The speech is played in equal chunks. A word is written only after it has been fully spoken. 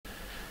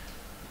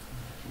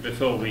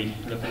Before we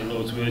look at the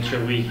Lord's Word,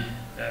 shall we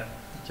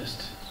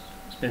just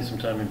spend some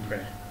time in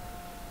prayer?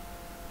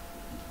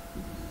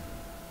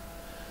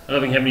 Our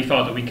loving Heavenly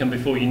Father, we come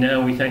before you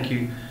now. We thank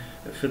you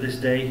for this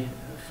day,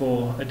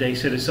 for a day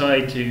set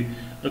aside to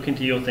look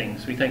into your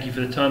things. We thank you for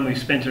the time we've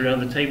spent around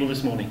the table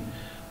this morning,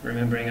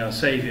 remembering our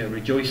Saviour,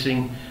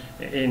 rejoicing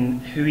in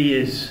who he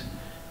is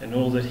and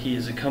all that he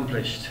has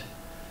accomplished,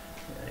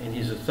 in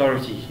his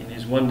authority, in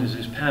his wonders,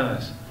 his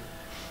powers,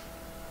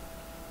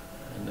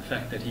 and the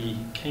fact that he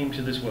came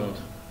to this world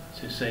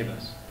to save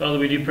us. Father,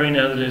 we do pray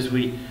now that as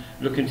we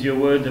look into your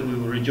word, that we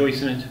will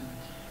rejoice in it,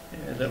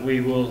 that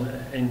we will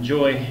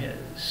enjoy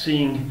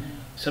seeing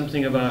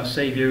something of our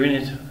Saviour in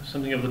it,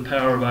 something of the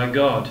power of our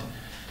God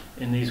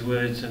in these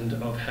words and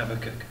of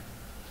Habakkuk.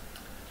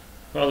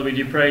 Father, we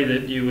do pray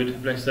that you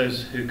would bless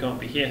those who can't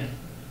be here.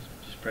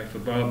 Just pray for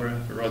Barbara,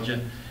 for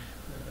Roger,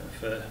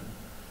 for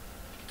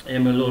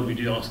Emma. Lord, we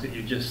do ask that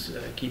you just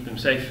keep them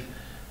safe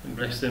and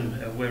bless them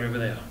wherever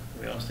they are.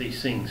 We ask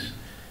these things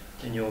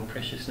in your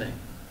precious name,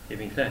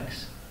 giving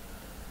thanks.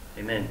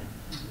 Amen.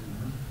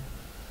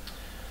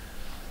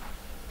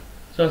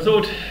 So I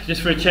thought,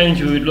 just for a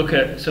change, we would look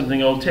at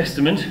something Old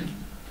Testament.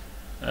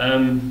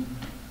 And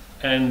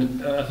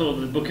I thought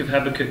the book of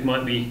Habakkuk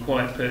might be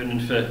quite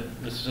pertinent for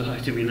the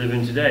society we live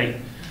in today.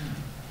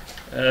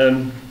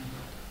 Now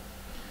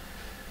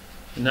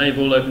you've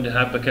all opened to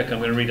Habakkuk, I'm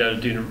going to read out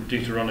of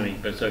Deuteronomy,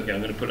 but it's okay,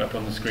 I'm going to put it up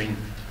on the screen.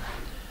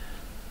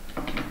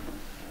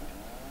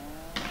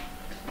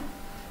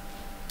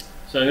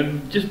 So I'm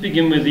going to just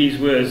begin with these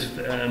words,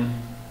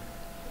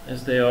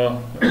 as they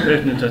are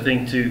pertinent, I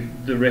think, to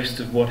the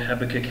rest of what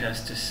Habakkuk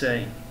has to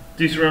say.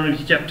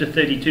 Deuteronomy chapter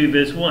 32,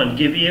 verse 1.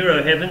 Give ear,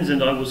 O heavens,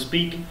 and I will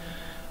speak,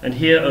 and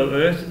hear, O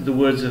earth, the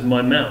words of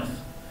my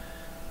mouth.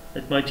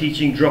 Let my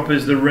teaching drop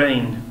as the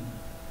rain,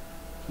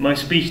 my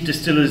speech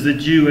distill as the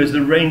dew, as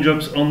the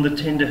raindrops on the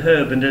tender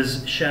herb, and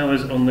as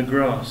showers on the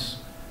grass.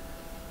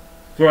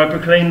 For I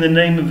proclaim the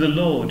name of the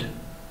Lord.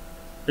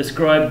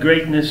 Ascribe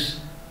greatness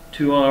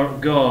to our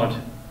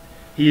God.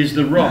 He is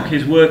the rock,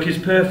 his work is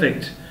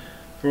perfect,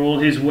 for all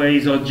his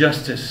ways are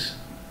justice,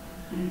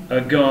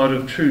 a God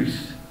of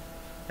truth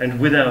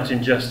and without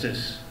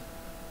injustice,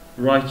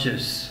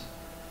 righteous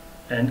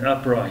and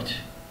upright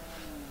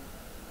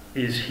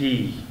is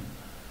he.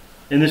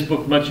 In this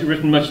book,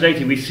 written much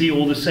later, we see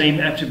all the same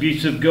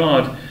attributes of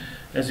God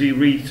as we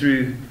read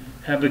through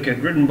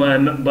Habakkuk, written by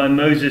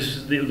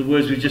Moses. The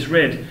words we just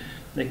read,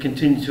 they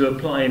continue to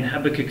apply in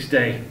Habakkuk's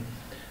day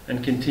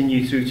and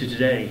continue through to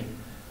today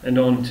and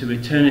on to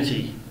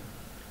eternity.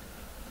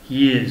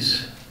 He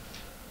is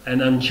an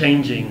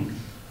unchanging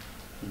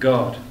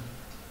God.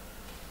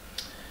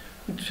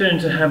 Turn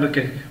to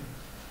Habakkuk,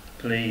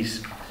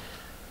 please.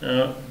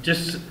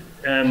 Just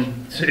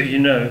so you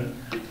know,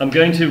 I'm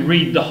going to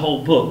read the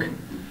whole book.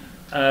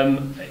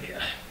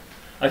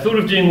 I thought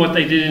of doing what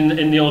they did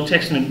in the Old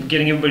Testament,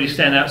 getting everybody to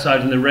stand outside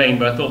in the rain,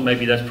 but I thought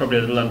maybe that's probably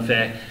a little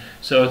unfair.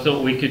 So I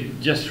thought we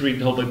could just read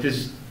the whole book.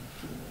 There's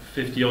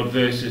 50 odd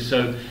verses,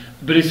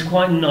 but it's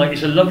quite nice.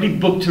 It's a lovely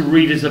book to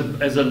read as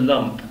a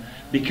lump,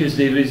 because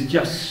there is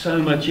just so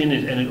much in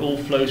it and it all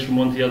flows from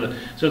one to the other.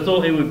 So I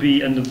thought it would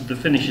be, and the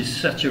finish is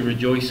such a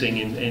rejoicing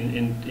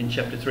in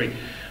chapter 3.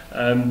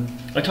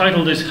 I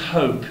titled this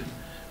Hope,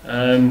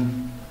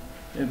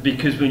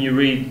 because when you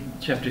read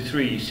chapter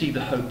 3 you see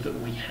the hope that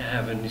we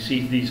have, and you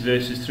see these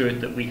verses through it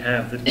that we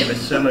have that give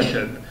us so much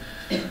hope.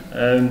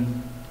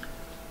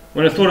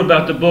 When I thought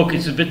about the book,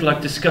 it's a bit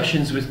like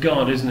discussions with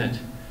God, isn't it?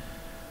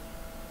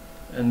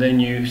 And then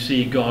you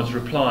see God's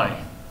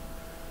reply.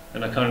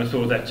 And I kind of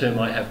thought of that term,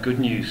 I have good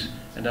news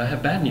and I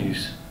have bad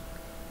news.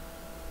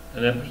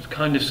 And that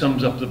kind of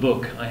sums up the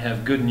book. I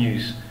have good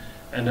news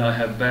and I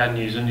have bad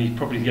news. And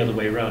probably the other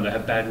way around. I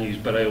have bad news,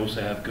 but I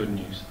also have good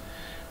news.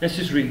 Let's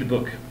just read the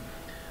book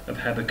of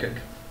Habakkuk.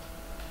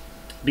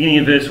 Beginning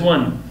in verse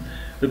 1.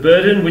 The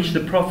burden which the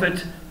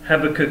prophet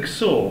Habakkuk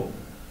saw.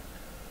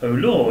 O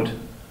Lord,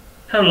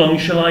 how long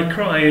shall I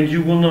cry and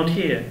you will not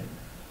hear?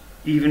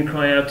 Even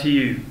cry out to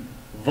you,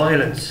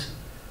 violence,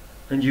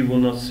 and you will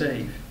not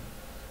save.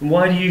 And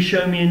why do you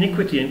show me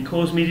iniquity and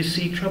cause me to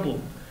see trouble?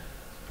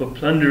 For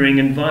plundering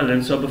and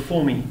violence are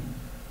before me.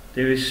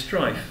 There is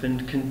strife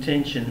and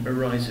contention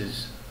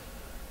arises.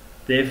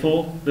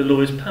 Therefore the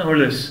law is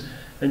powerless,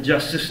 and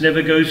justice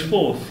never goes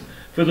forth.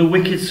 For the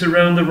wicked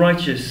surround the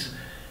righteous.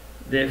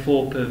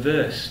 Therefore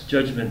perverse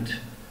judgment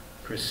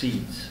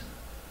proceeds.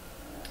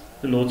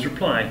 The Lord's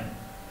reply.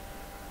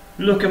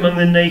 Look among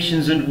the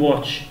nations and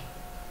watch.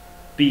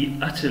 Be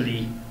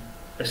utterly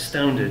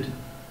astounded.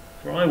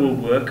 For I will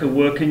work a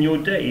work in your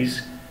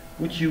days,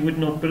 which you would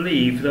not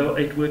believe, though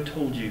it were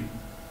told you.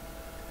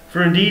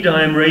 For indeed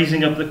I am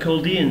raising up the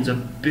Chaldeans, a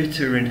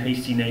bitter and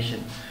hasty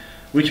nation,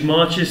 which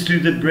marches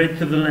through the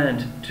breadth of the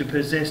land, to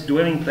possess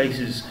dwelling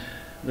places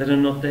that are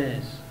not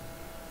theirs.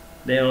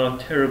 They are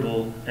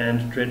terrible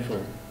and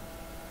dreadful.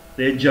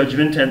 Their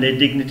judgment and their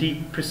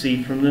dignity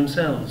proceed from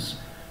themselves.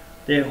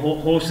 Their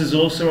horses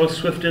also are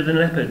swifter than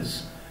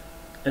leopards,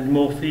 and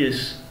more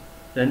fierce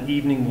than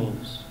evening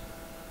wolves.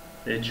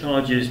 Their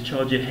chargers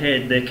charge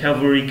ahead, their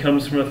cavalry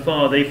comes from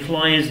afar, they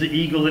fly as the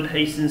eagle that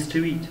hastens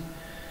to eat.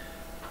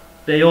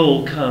 They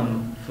all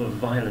come for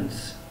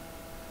violence.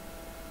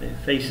 Their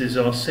faces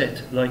are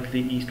set like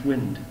the east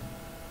wind.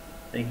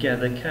 They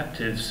gather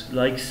captives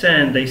like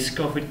sand, they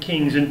scoff at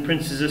kings, and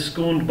princes are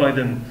scorned by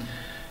them.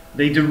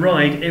 They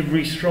deride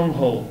every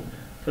stronghold,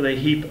 for they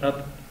heap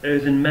up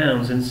earthen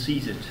mounds and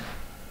seize it.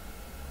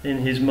 Then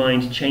his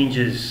mind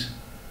changes,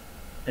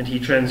 and he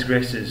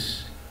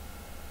transgresses.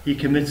 He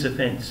commits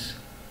offence,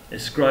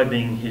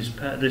 ascribing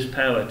this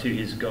power to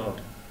his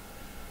God.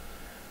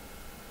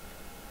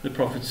 The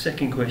prophet's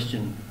second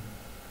question: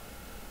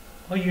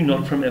 Are you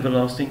not from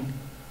everlasting,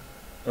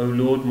 O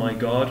Lord my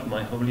God,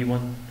 my Holy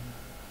One?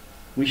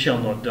 We shall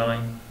not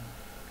die.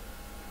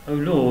 O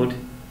Lord,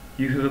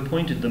 you have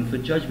appointed them for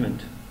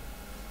judgment.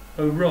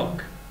 O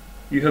Rock,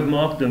 you have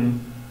marked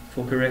them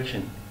for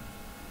correction.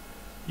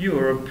 You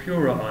are of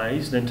purer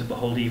eyes than to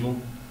behold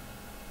evil,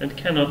 and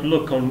cannot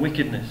look on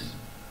wickedness.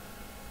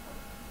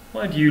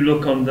 Why do you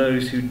look on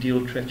those who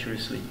deal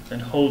treacherously,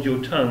 and hold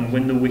your tongue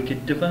when the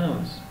wicked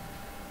devours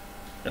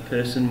a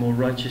person more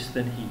righteous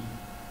than he?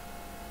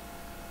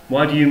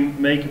 Why do you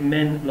make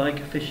men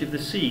like fish of the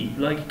sea,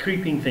 like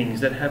creeping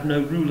things that have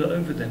no ruler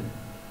over them?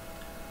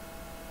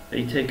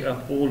 They take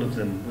up all of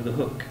them with a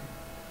hook.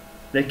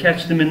 They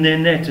catch them in their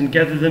net and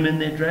gather them in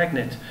their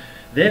dragnet.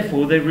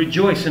 Therefore they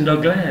rejoice and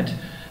are glad.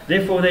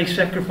 Therefore they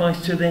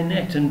sacrifice to their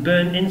net and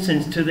burn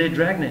incense to their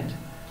dragnet,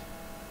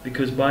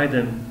 because by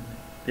them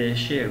their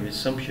share is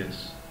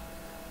sumptuous,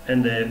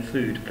 and their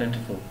food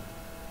plentiful.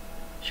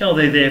 Shall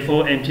they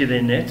therefore empty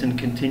their net and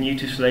continue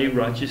to slay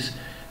righteous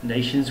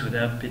nations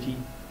without pity?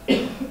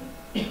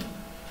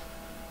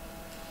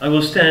 I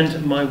will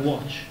stand my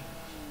watch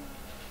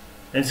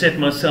and set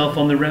myself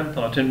on the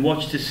rampart and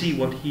watch to see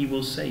what he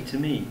will say to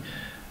me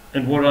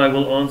and what I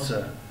will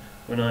answer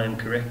when I am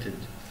corrected.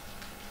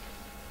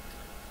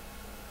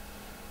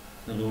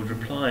 The Lord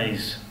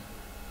replies,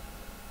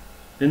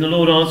 Then the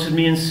Lord answered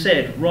me and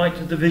said,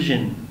 Write the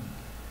vision,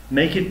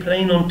 make it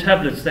plain on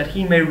tablets, that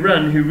he may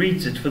run who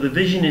reads it, for the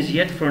vision is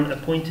yet for an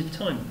appointed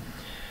time.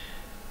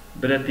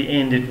 But at the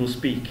end it will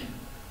speak,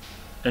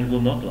 and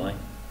will not lie.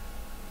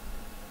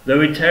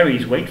 Though it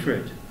tarries, wait for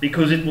it,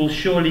 because it will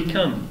surely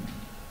come.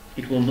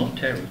 It will not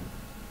tarry.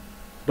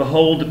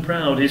 Behold the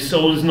proud, his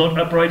soul is not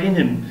upright in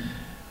him,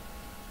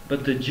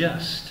 but the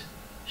just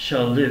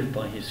shall live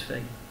by his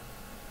faith.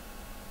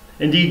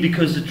 Indeed,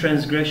 because he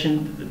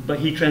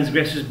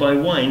transgresses by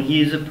wine,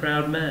 he is a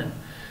proud man,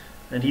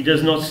 and he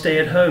does not stay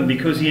at home,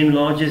 because he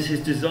enlarges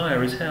his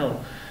desire as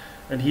hell,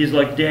 and he is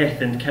like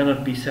death and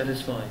cannot be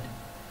satisfied.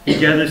 He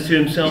gathers to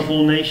himself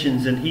all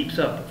nations and heaps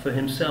up for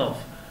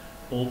himself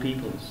all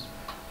peoples.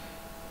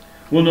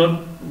 Will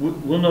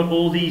not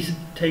all these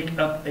take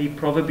up a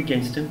proverb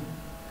against him,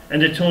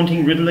 and a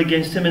taunting riddle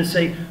against him, and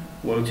say,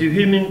 Woe to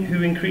him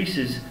who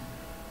increases,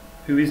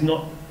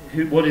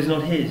 what is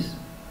not his?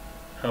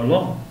 How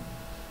long?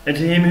 And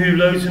to him who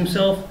loads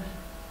himself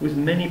with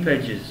many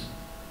pledges.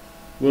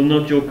 Will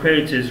not your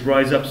creditors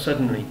rise up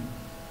suddenly?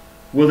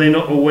 Will they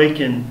not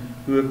awaken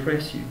who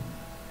oppress you?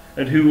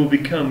 And you will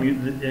become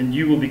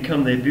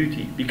their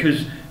booty,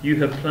 because you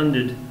have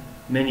plundered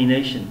many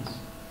nations.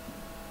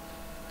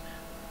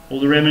 All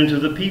the remnant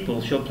of the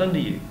people shall plunder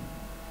you,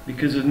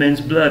 because of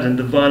men's blood and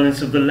the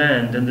violence of the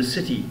land and the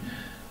city,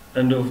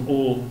 and of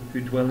all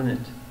who dwell in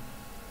it.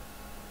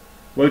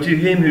 Woe to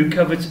him who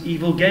covets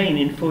evil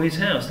gain for his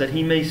house, that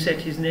he may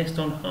set his nest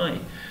on high,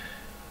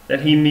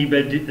 that he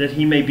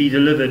may be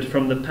delivered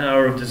from the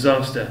power of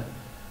disaster,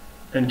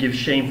 and give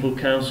shameful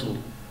counsel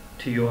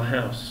to your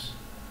house,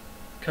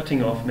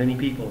 cutting off many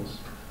peoples,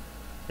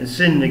 and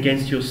sin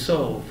against your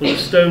soul. For the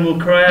stone will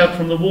cry out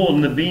from the wall,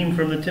 and the beam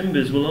from the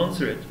timbers will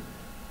answer it.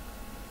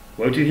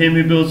 Woe to him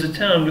who builds a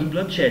town with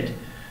bloodshed,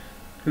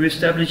 who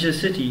establishes a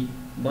city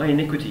by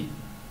iniquity.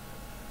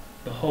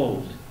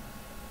 Behold,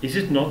 is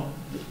it not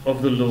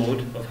of the Lord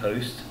of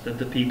hosts that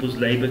the peoples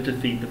labour to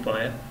feed the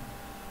fire,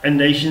 and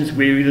nations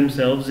weary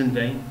themselves in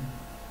vain?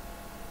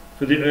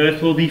 For the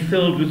earth will be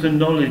filled with the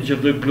knowledge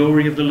of the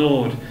glory of the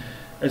Lord,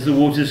 as the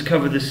waters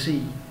cover the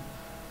sea.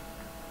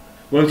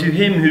 Woe to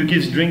him who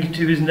gives drink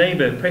to his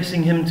neighbour,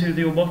 pressing him to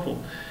your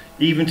bottle,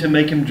 even to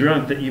make him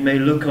drunk, that you may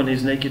look on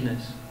his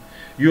nakedness.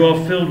 You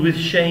are filled with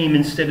shame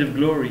instead of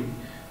glory.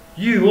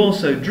 You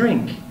also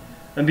drink,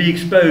 and be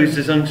exposed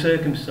as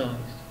uncircumcised.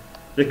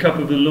 The cup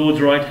of the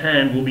Lord's right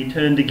hand will be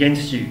turned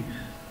against you,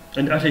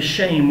 and utter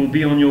shame will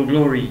be on your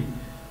glory.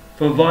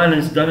 For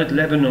violence done at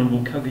Lebanon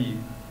will cover you,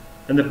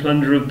 and the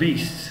plunder of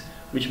beasts,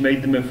 which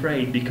made them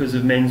afraid because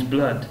of men's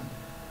blood,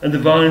 and the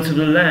violence of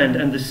the land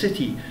and the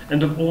city,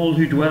 and of all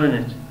who dwell in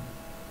it.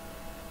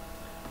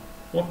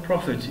 What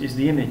profit is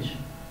the image,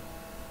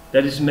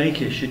 that its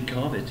maker should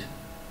carve it?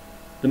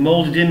 The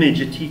moulded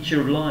image, a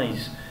teacher of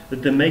lies,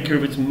 that the maker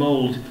of its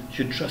mould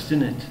should trust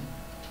in it,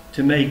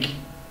 to make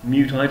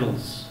mute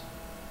idols.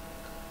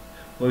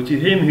 Woe to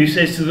him who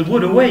says to the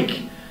wood,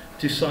 Awake!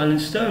 To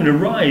silent stone,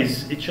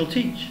 Arise, it shall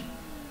teach.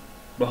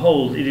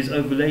 Behold, it is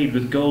overlaid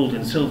with gold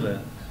and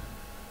silver,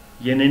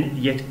 yet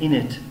in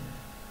it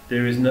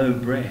there is no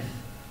breath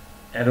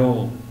at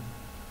all.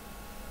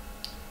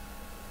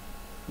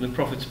 The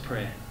prophet's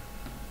prayer.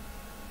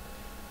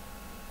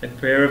 A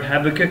prayer of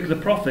Habakkuk the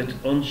prophet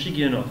on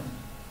Shigionoth.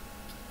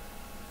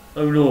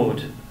 O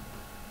Lord,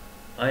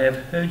 I have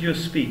heard your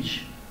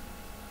speech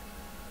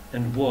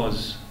and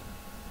was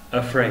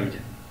afraid.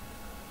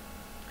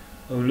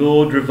 O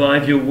Lord,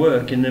 revive your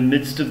work in the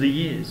midst of the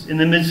years. In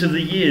the midst of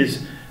the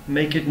years,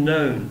 make it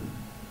known.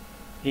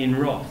 In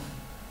wrath,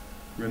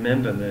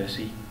 remember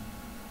mercy.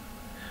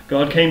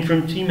 God came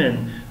from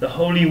Teman, the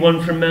Holy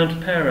One from Mount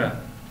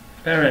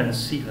Paran,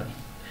 Selah.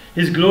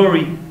 His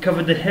glory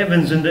covered the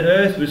heavens, and the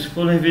earth was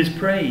full of his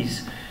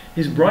praise.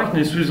 His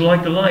brightness was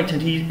like the light,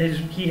 and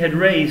he had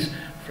rays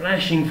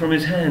flashing from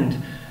his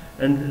hand,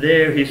 and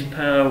there his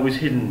power was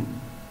hidden.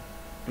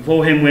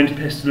 Before him went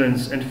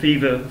pestilence, and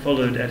fever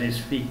followed at his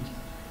feet.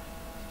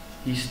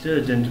 He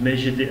stood and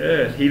measured the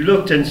earth. He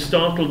looked and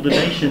startled the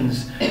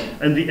nations,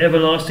 and the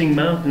everlasting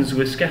mountains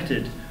were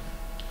scattered.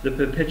 The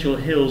perpetual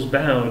hills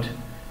bowed.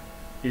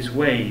 His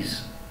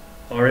ways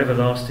are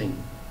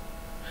everlasting.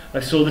 I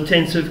saw the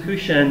tents of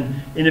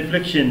Cushan in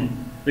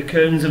affliction. The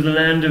curtains of the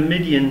land of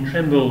Midian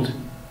trembled.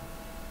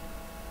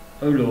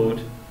 O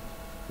Lord,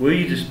 were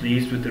you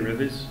displeased with the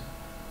rivers?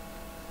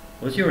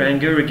 Was your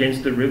anger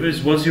against the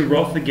rivers? Was your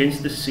wrath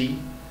against the sea,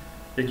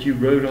 that you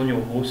rode on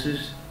your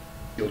horses,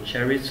 your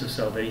chariots of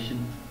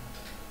salvation?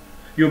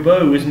 Your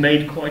bow was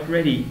made quite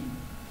ready.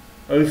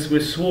 Oaths were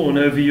sworn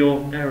over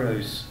your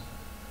arrows.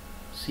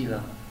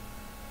 Selah.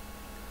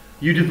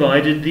 You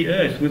divided the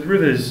earth with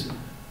rivers.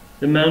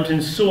 The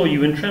mountains saw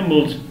you and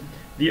trembled.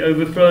 The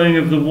overflowing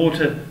of the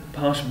water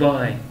passed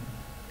by.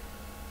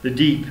 The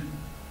deep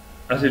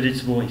uttered its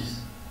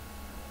voice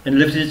and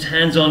lifted its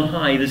hands on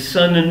high. The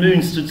sun and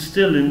moon stood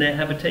still in their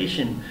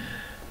habitation.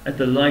 At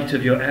the light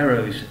of your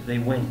arrows they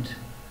went,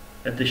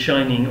 at the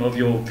shining of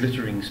your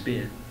glittering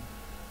spear.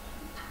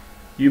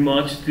 You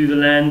marched through the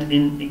land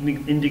in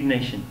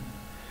indignation.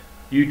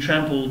 You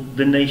trampled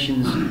the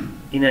nations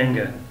in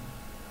anger.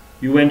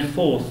 You went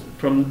forth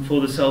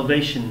for the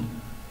salvation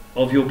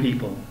of your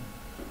people,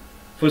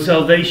 for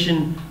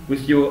salvation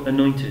with your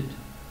anointed.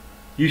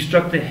 You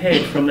struck the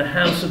head from the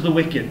house of the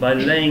wicked by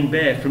laying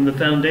bare from the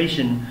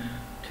foundation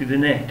to the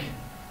neck.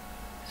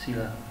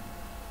 Selah.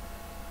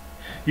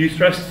 You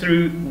thrust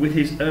through with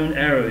his own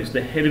arrows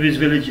the head of his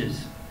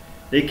villages.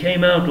 They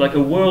came out like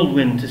a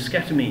whirlwind to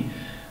scatter me.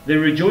 Their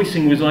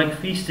rejoicing was like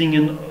feasting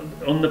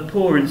on the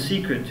poor in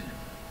secret.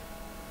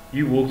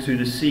 You walked through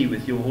the sea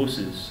with your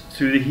horses,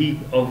 through the heap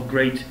of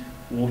great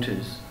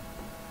waters.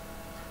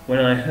 When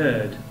I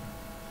heard,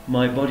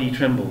 my body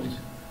trembled.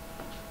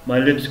 My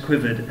lips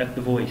quivered at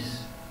the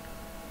voice.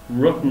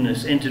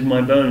 Rottenness entered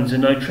my bones,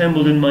 and I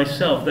trembled in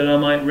myself that I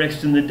might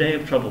rest in the day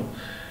of trouble.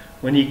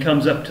 When he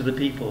comes up to the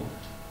people,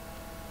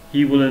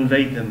 he will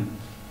invade them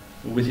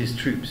with his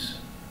troops.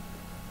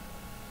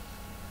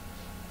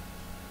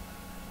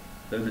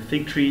 Though the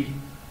fig tree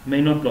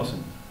may not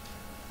blossom,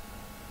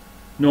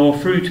 nor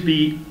fruit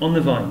be on the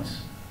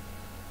vines,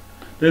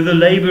 though the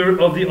labour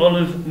of the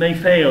olive may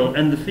fail,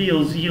 and the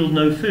fields yield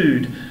no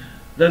food,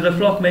 though the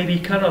flock may be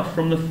cut off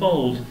from the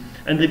fold,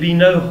 and there be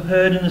no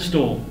herd in the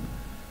stall,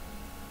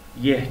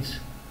 yet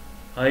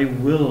I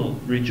will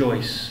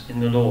rejoice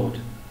in the Lord.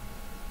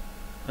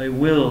 I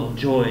will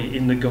joy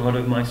in the God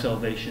of my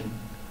salvation.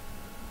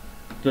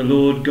 The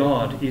Lord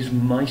God is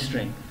my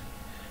strength.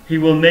 He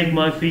will make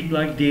my feet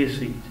like deer's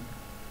feet,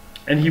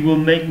 and he will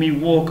make me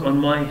walk on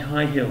my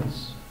high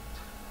hills.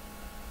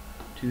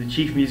 To the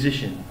chief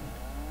musician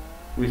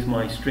with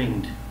my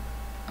stringed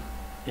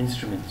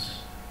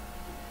instruments.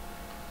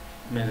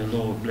 May the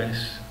Lord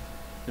bless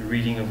the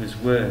reading of his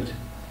word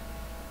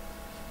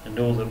and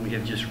all that we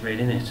have just read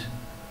in it.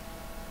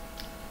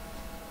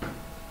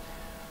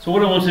 So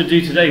what I wanted to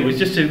do today was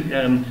just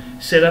to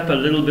set up a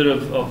little bit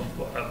of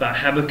about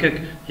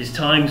Habakkuk, his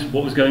times,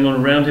 what was going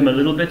on around him a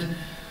little bit,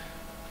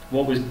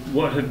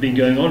 what had been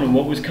going on and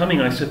what was coming,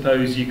 I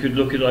suppose you could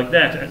look at it like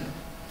that.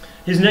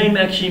 His name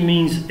actually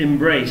means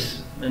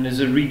embrace, and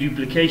is a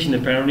reduplication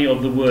apparently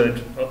of the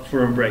word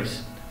for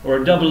embrace, or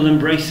a double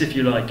embrace if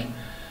you like,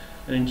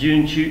 and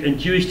in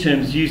Jewish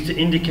terms used to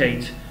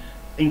indicate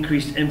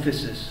increased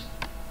emphasis.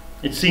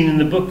 It's seen in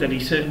the book that he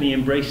certainly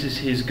embraces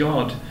his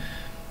God,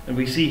 and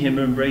we see him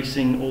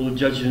embracing all the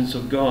judgments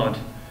of God,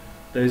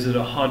 those that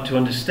are hard to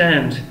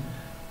understand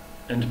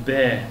and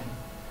bear,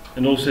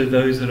 and also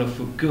those that are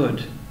for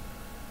good,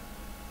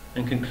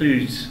 and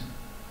concludes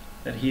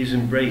that he is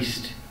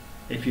embraced,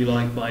 if you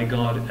like, by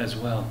God as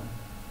well.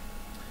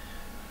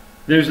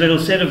 There is little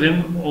said of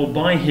him or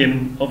by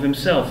him of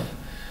himself,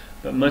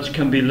 but much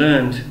can be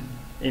learned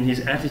in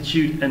his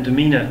attitude and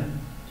demeanour,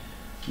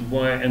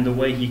 and the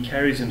way he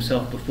carries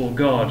himself before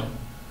God.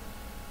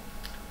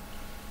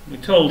 We're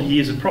told he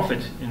is a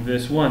prophet in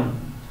verse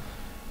 1.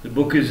 The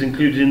book is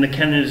included in the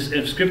canon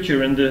of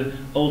Scripture, and the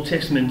Old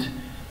Testament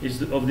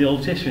is of the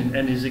Old Testament,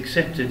 and is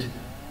accepted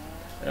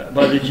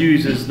by the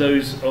Jews as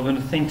those of an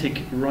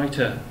authentic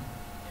writer,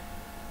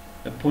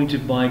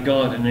 appointed by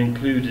God and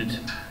included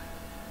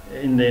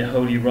in their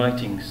holy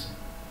writings.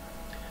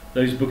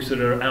 those books that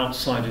are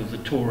outside of the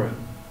Torah.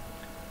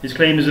 His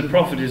claim as a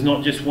prophet is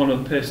not just one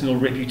of personal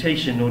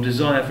reputation or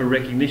desire for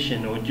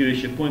recognition or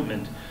Jewish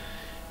appointment,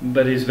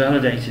 but is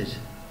validated.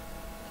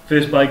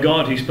 First by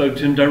God, who spoke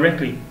to him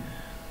directly,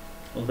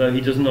 although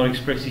he does not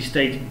expressly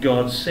state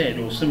God said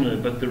or similar,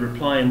 but the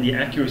reply and the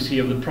accuracy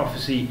of the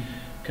prophecy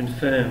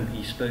confirm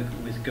he spoke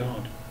with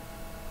God.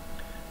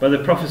 By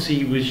the prophecy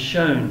he was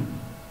shown,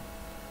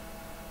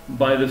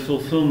 by the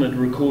fulfillment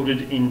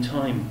recorded in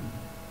time,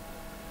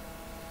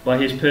 by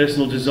his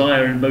personal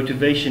desire and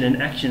motivation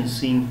and actions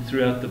seen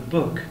throughout the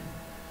book.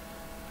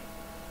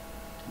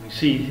 We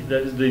see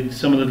that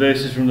some of the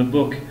verses from the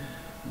book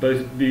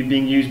both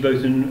being used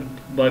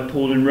by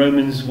Paul in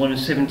Romans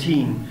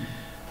 1:17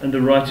 and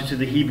the writer to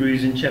the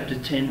Hebrews in chapter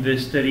 10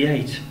 verse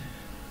 38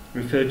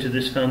 referred to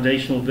this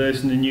foundational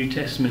verse in the New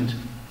Testament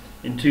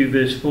in 2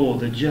 verse 4,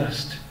 the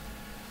just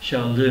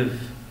shall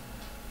live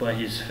by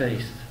his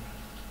faith.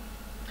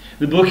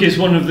 The book is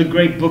one of the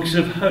great books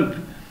of hope,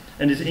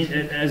 and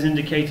as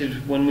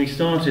indicated when we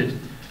started,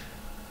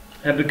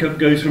 Habakkuk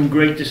goes from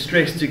great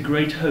distress to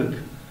great hope,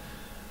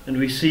 and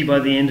we see by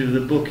the end of the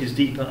book his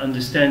deeper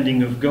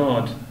understanding of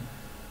God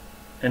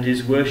and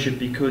his worship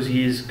because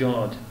he is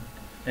God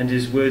and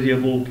is worthy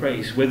of all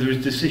praise, whether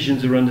his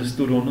decisions are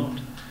understood or not.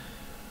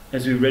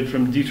 As we read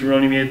from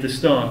Deuteronomy at the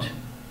start,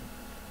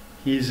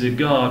 he is a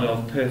God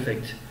of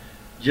perfect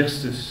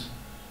justice.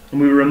 And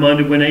we were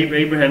reminded when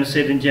Abraham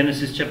said in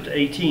Genesis chapter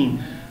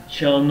 18,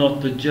 shall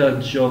not the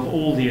judge of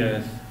all the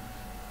earth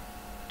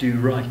do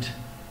right?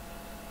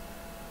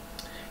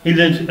 He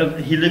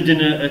lived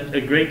in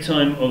a great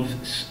time of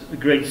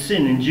great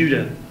sin in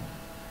Judah.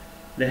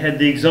 They had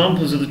the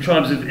examples of the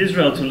tribes of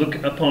Israel to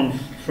look upon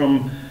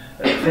from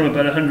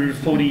about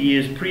 140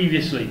 years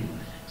previously.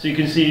 So you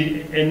can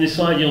see in this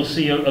slide, you'll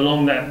see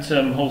along that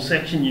whole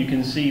section, you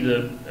can see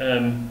the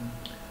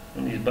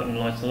one of these button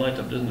lights the light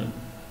up, doesn't it?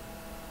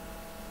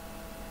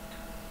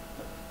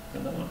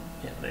 And that one,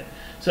 yeah, there.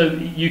 So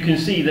you can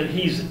see that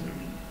he's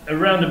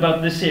around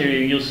about this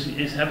area.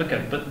 Is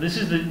Habakkuk, but this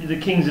is the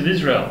kings of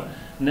Israel,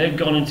 and they've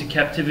gone into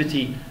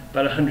captivity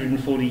about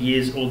 140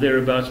 years or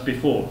thereabouts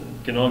before.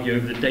 You can argue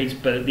over the dates,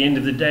 but at the end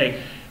of the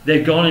day,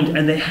 they're gone in,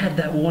 and they had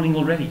that warning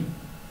already.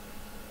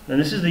 And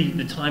this is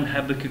the time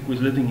Habakkuk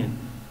was living in.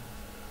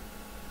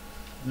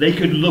 They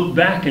could look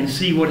back and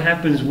see what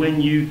happens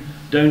when you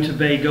don't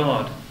obey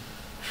God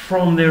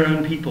from their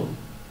own people.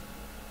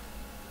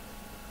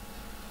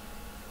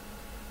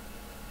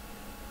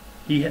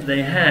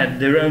 They had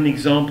their own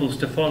examples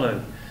to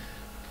follow,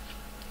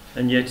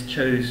 and yet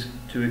chose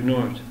to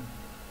ignore it.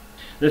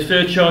 The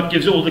third chart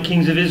gives all the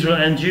kings of Israel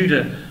and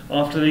Judah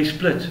after they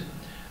split,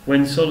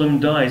 when Solomon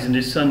dies and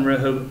his son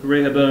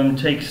Rehoboam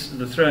takes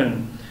the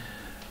throne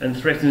and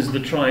threatens the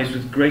tribes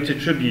with greater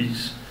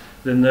tributes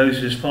than those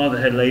his father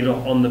had laid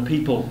on the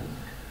people,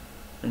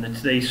 and that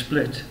they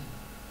split.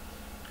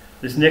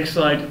 This next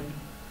slide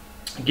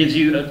gives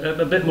you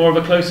a bit more of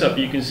a close-up.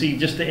 You can see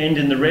just the end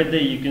in the red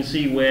there. You can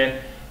see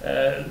where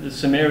the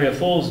Samaria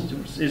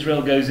falls,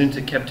 Israel goes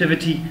into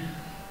captivity,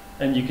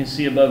 and you can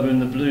see above in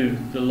the blue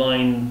the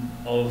line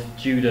of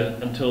Judah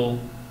until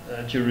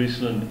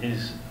Jerusalem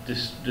is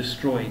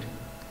destroyed.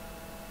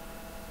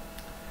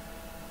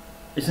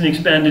 It's an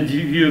expanded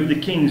view of the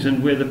kings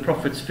and where the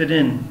prophets fit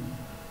in.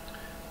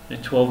 The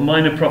 12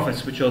 minor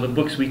prophets, which are the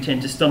books we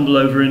tend to stumble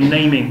over in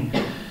naming,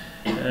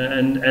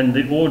 and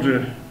the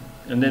order,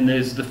 and then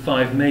there's the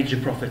 5 major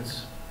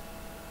prophets.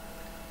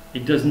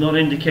 It does not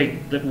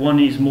indicate that one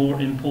is more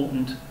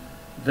important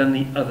than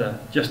the other,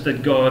 just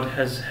that God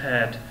has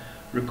had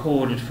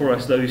recorded for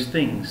us those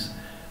things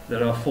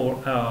that are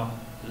for our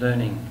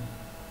learning.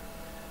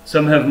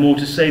 Some have more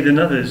to say than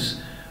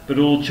others, but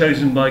all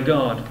chosen by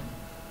God.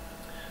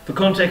 For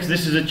context,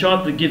 this is a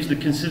chart that gives the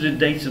considered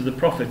dates of the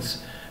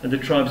prophets and the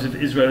tribes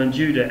of Israel and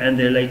Judah and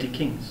their later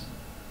kings.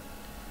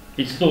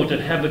 It's thought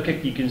that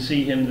Habakkuk, you can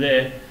see him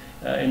there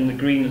in the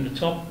green at the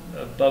top,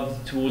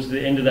 above towards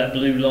the end of that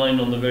blue line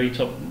on the very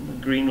top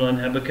green line,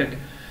 Habakkuk.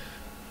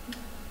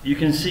 You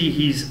can see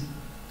he's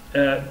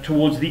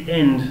towards the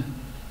end,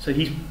 so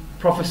he's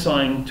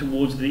prophesying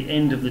towards the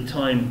end of the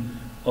time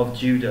of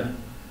Judah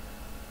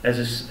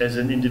as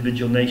an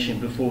individual nation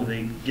before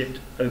they get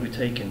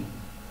overtaken.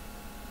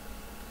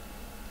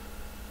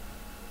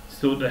 It's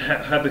thought that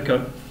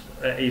Habakkuk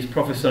is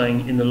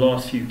prophesying in the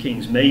last few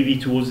kings, maybe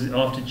towards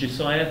after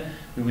Josiah,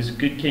 who was a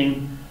good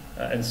king,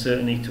 and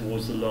certainly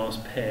towards the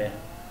last pair.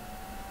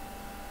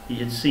 He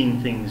had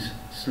seen things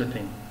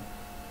slipping.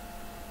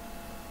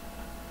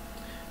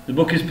 The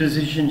book is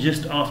positioned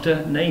just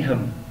after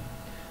Nahum,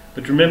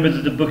 but remember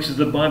that the books of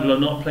the Bible are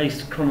not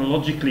placed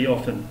chronologically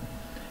often,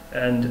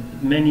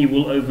 and many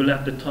will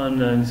overlap the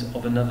timelines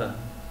of another,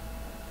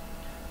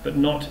 but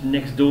not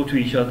next door to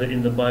each other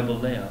in the Bible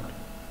layout.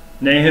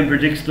 Nahum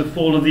predicts the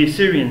fall of the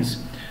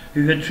Assyrians,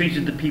 who had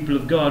treated the people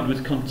of God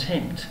with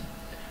contempt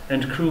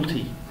and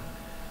cruelty,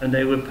 and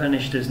they were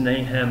punished as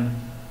Nahum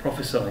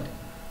prophesied.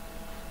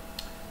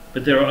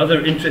 But there are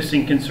other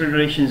interesting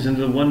considerations in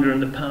the wonder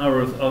and the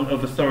power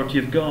of authority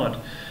of God.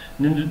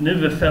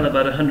 Nineveh fell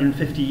about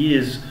 150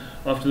 years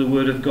after the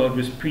word of God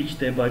was preached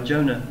there by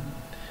Jonah.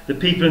 The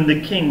people and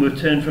the king were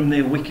turned from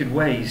their wicked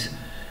ways,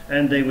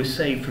 and they were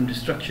saved from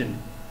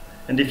destruction.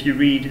 And if you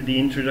read the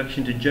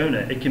introduction to Jonah,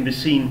 it can be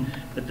seen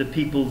that the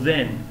people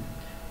then,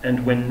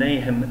 and when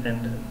Nahum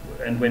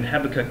and when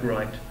Habakkuk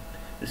write,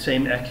 the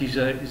same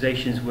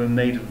accusations were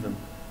made of them.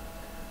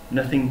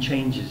 Nothing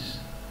changes.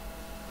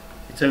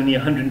 It's only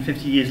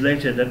 150 years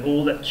later that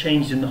all that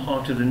changed in the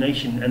heart of the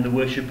nation and the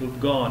worship of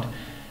God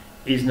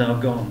is now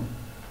gone.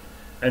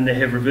 And they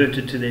have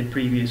reverted to their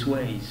previous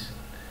ways.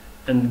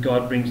 And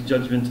God brings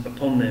judgment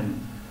upon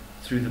them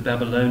through the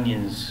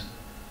Babylonians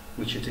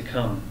which are to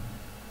come.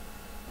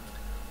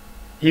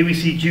 Here we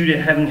see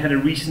Judah having had a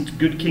recent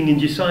good king in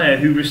Josiah,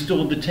 who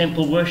restored the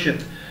temple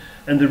worship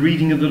and the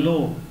reading of the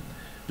law,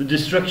 the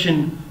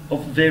destruction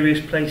of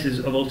various places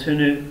of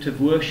alternative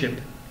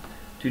worship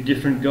to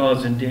different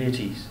gods and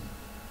deities,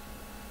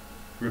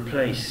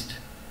 replaced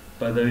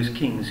by those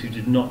kings who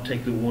did not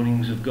take the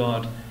warnings of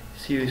God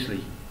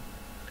seriously,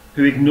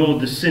 who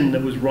ignored the sin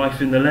that was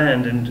rife in the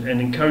land and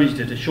encouraged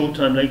it, a short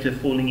time later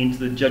falling into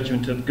the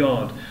judgment of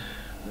God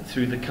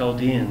through the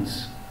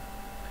Chaldeans,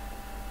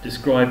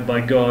 described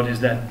by God as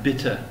that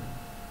bitter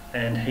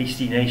and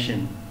hasty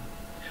nation.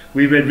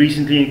 We read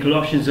recently in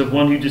Colossians of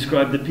one who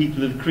described the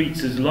people of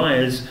Crete as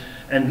liars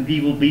and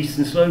evil beasts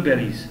and slow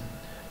bellies.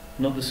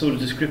 Not the sort of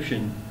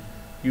description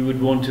you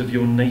would want of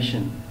your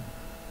nation.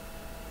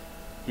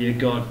 Here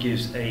God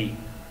gives a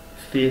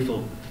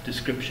fearful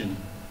description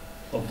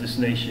of this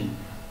nation,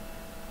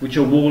 which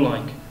are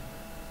warlike,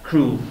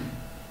 cruel,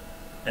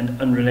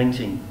 and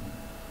unrelenting.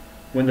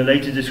 When the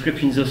later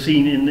descriptions are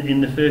seen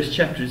in the first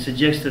chapter, it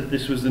suggests that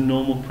this was the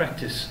normal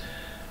practice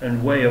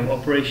and way of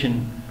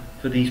operation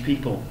for these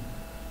people,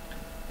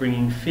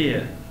 bringing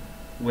fear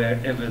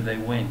wherever they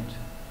went.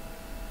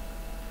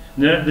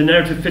 The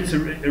narrative fits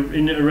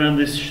around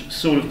this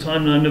sort of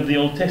timeline of the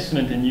Old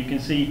Testament, and you can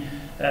see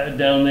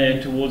down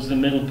there towards the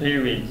middle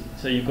period.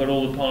 So you've got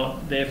all the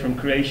part there from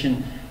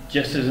creation,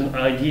 just as an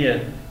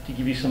idea, to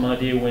give you some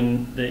idea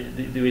when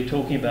they were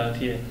talking about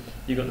here.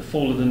 You've got the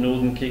fall of the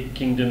northern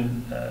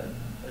kingdom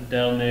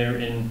down there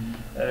in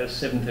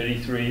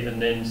 733,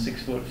 and then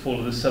 6 foot fall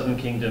of the southern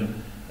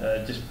kingdom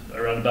just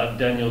around about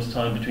Daniel's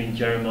time, between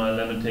Jeremiah,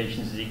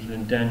 Lamentations, Ezekiel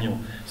and Daniel.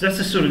 So that's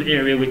the sort of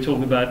area we're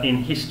talking about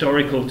in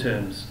historical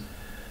terms.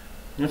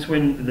 That's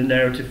when the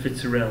narrative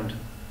fits around.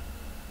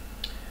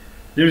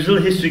 There is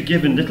little history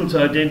given, little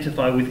to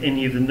identify with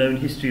any of the known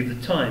history of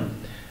the time,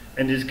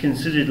 and it is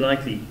considered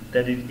likely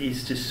that it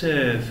is to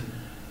serve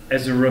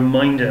as a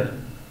reminder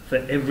for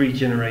every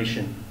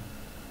generation.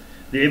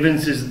 The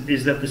evidence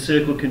is that the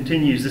circle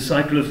continues. The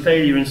cycle of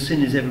failure and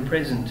sin is ever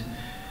present.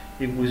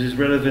 It was as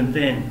relevant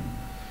then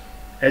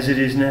as it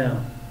is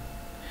now.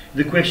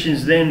 The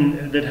questions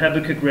then that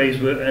Habakkuk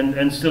raised were,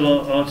 and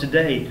still are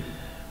today,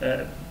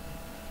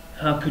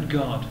 how could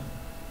God?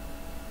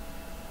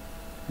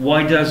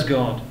 Why does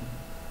God?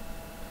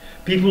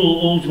 People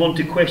always want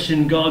to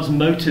question God's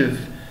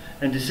motive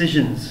and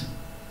decisions.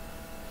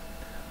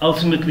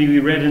 Ultimately, we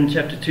read in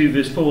chapter 2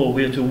 verse 4,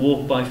 we are to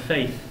walk by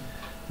faith,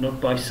 not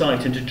by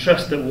sight, and to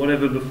trust that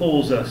whatever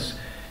befalls us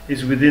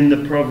is within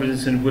the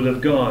providence and will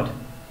of God.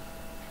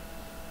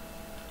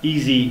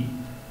 Easy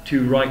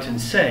to write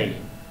and say,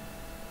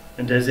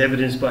 and as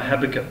evidenced by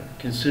Habakkuk,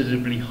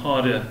 considerably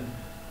harder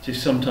to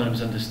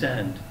sometimes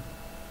understand.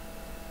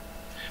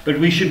 But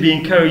we should be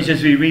encouraged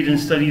as we read and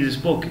study this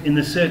book in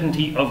the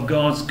certainty of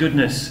God's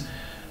goodness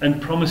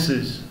and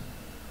promises.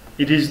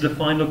 It is the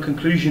final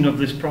conclusion of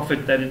this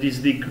prophet that it is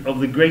of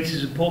the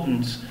greatest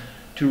importance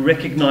to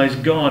recognize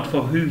God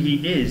for who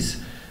He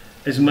is,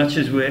 as much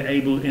as we're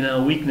able in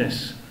our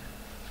weakness.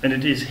 And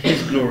it is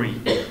His glory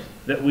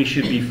that we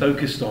should be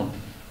focused on.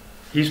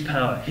 His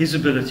power, His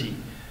ability,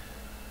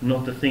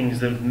 not the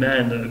things of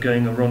man that are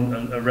going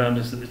around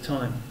us at the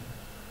time.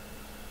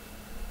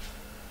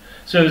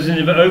 So as an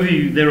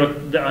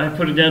overview, I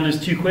put it down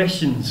as 2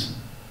 questions,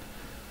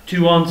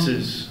 2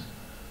 answers,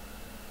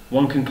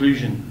 1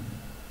 conclusion.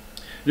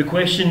 The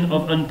question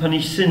of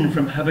unpunished sin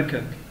from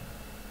Habakkuk,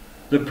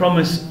 the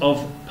promise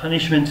of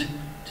punishment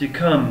to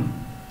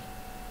come,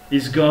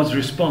 is God's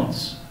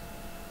response.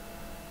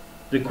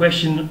 The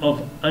question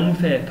of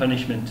unfair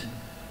punishment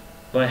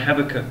by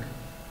Habakkuk,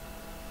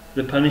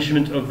 the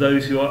punishment of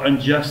those who are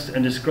unjust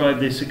and ascribe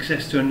their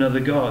success to another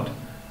God,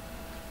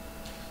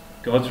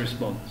 God's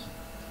response.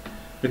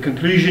 The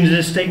conclusion is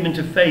a statement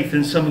of faith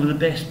and some of the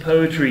best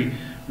poetry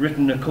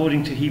written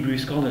according to Hebrew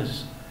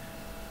scholars.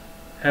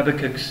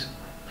 Habakkuk's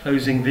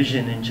closing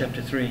vision in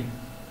chapter 3.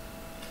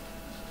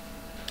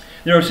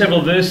 There are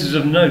several verses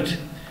of note,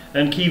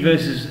 and the key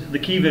verse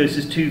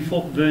is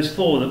verse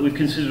 4 that we've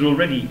considered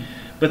already.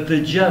 But the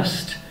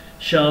just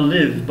shall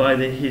live by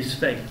his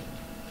faith.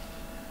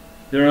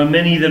 There are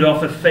many that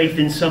offer faith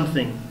in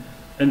something,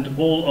 and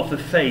all offer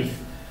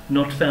faith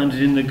not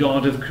founded in the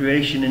God of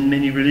creation in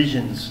many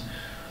religions.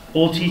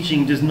 All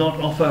teaching does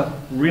not offer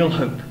real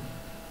hope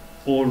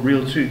or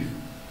real truth.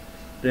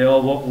 They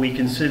are what we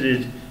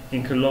considered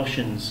in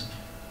Colossians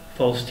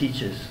false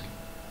teachers.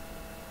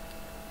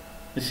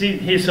 You see,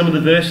 here's some of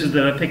the verses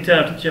that I picked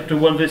out. Chapter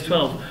 1 verse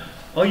 12.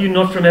 Are you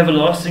not from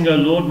everlasting, O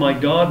Lord, my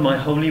God, my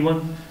Holy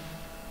One?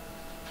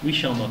 We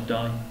shall not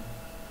die.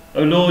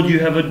 O Lord, you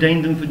have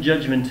ordained them for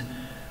judgment,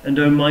 and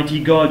O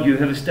mighty God, you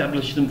have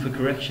established them for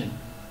correction.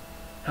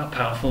 How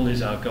powerful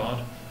is our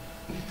God?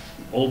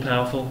 All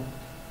powerful.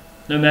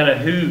 No matter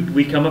who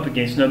we come up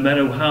against, no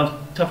matter how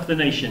tough the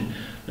nation,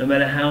 no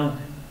matter how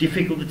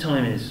difficult the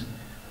time is,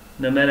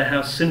 no matter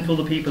how sinful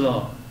the people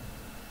are,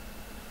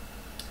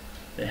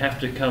 they have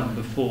to come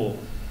before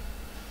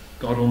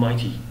God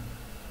Almighty.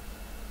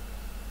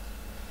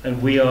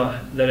 And we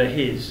are, that are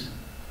His,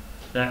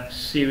 that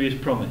serious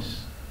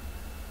promise.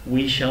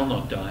 We shall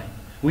not die.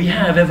 We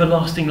have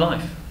everlasting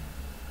life.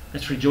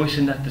 Let's rejoice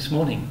in that this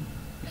morning.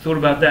 We thought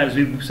about that as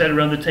we sat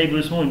around the table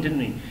this morning, didn't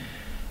we?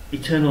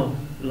 Eternal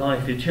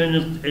life,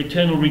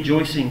 eternal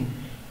rejoicing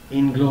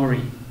in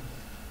glory.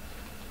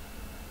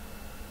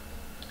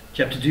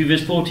 Chapter 2,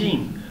 verse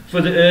 14.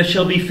 For the earth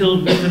shall be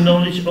filled with the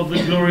knowledge of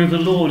the glory of the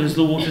Lord as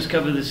the waters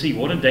cover the sea.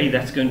 What a day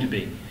that's going to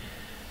be.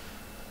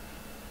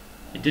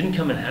 It didn't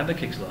come in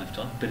Habakkuk's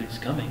lifetime, but it's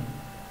coming.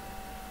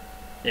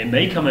 It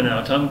may come in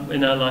our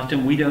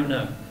lifetime, we don't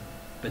know.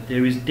 But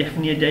there is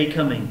definitely a day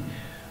coming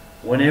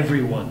when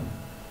everyone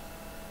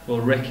will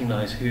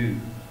recognize who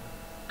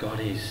God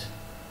is.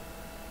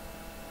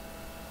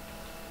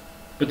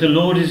 But the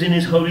Lord is in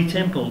His holy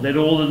temple. Let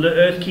all the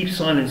earth keep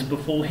silence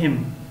before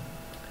Him.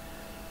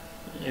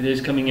 It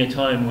is coming a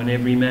time when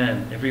every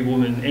man, every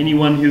woman,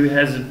 anyone who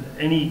has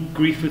any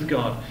grief with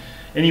God,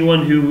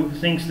 anyone who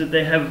thinks that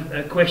they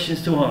have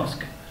questions to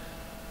ask,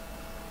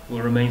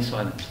 will remain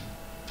silent.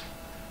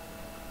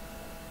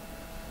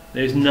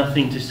 There's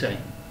nothing to say.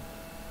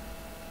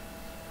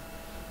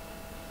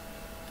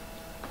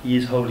 He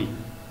is holy.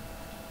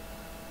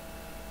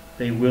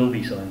 They will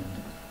be silent.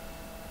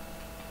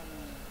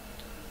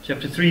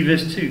 Chapter 3,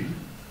 verse 2.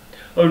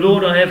 O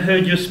Lord, I have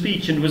heard your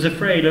speech and was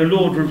afraid. O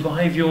Lord,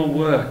 revive your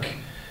work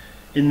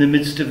in the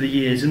midst of the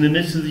years. In the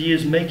midst of the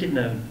years, make it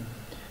known.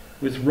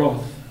 With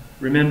wrath,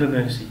 remember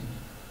mercy.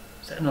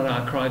 Is that not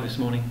our cry this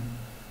morning?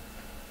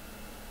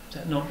 Is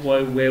that not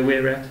where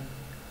we're at?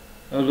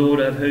 O Lord,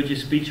 I have heard your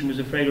speech and was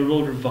afraid. O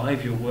Lord,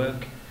 revive your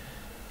work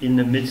in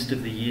the midst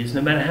of the years.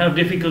 No matter how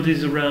difficult it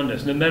is around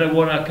us, no matter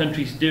what our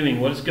country's doing,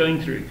 what it's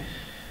going through,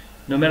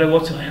 no matter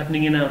what's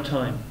happening in our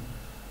time,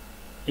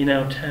 in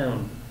our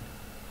town,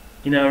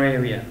 in our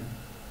area,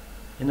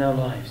 in our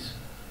lives,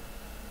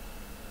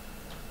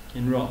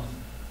 in wrath,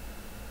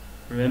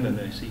 remember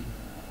mercy.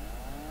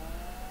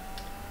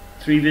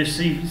 3 verse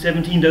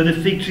 17, though the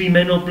fig tree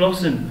may not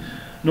blossom,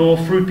 nor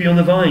fruit be on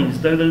the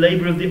vines, though the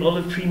labour of the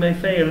olive tree may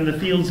fail, and the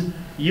fields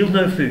yield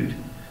no food,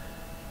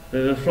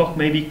 though the flock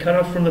may be cut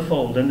off from the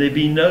fold, and there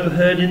be no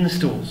herd in the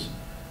stalls,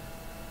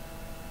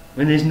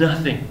 when there's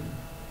nothing,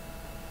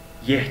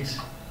 yet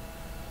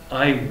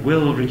I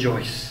will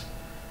rejoice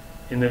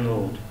in the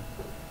Lord.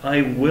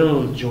 I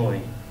will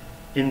joy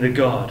in the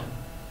God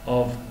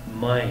of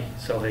my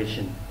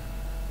salvation.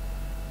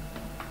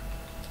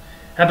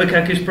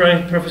 Habakkuk is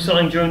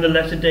prophesying during the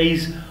latter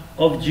days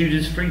of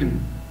Judah's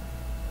freedom,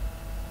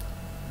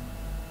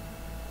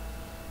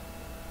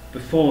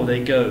 before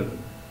they go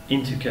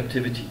into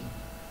captivity.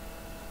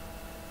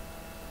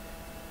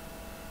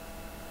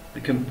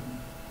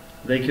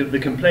 The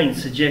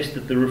complaints suggest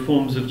that the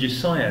reforms of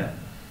Josiah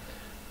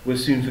were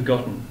soon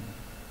forgotten,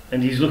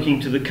 and he's looking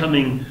to the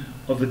coming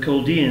of the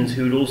Chaldeans,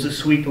 who would also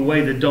sweep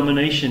away the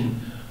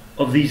domination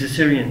of these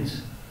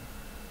Assyrians.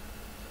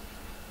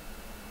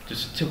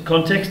 Just to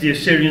context, the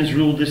Assyrians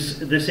ruled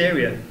this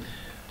area,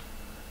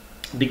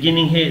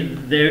 beginning here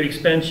their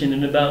expansion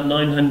in about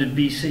 900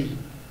 BC.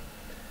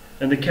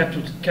 And the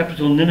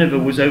capital Nineveh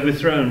was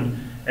overthrown,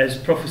 as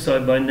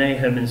prophesied by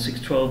Nahum in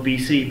 612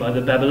 BC, by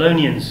the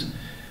Babylonians,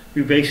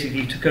 who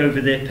basically took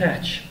over their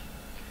patch.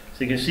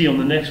 So you can see on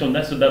the next one,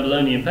 that's the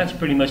Babylonian patch,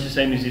 pretty much the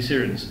same as the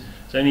Assyrians.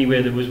 So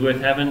anywhere that was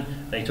worth having,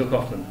 they took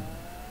off them.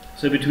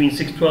 So between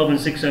 612 and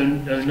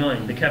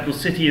 609, the capital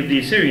city of the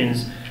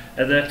Assyrians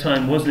at that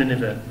time was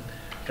Nineveh,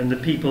 and the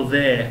people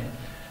there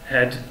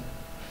had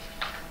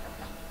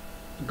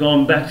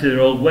gone back to their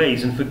old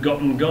ways and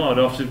forgotten God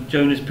after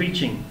Jonah's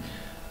preaching,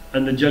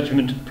 and the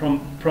judgment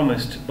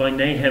promised by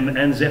Nahum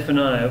and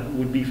Zephaniah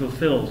would be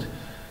fulfilled.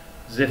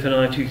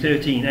 Zephaniah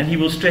 2:13, and he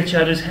will stretch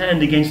out his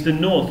hand against the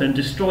north and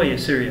destroy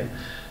Assyria,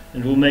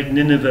 and will make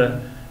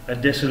Nineveh a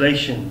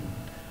desolation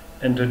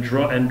and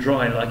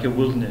dry like a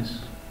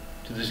wilderness.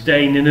 To this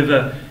day,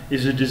 Nineveh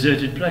is a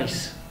deserted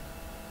place.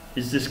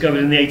 It's discovered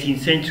in the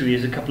 18th century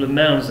as a couple of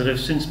mounds that have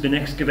since been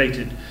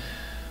excavated.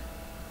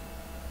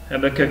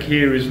 Habakkuk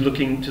here is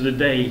looking to the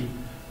day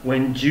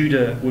when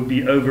Judah would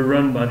be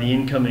overrun by the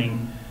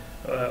incoming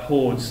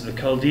hordes, the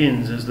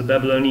Chaldeans, as the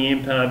Babylonian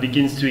Empire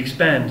begins to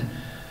expand,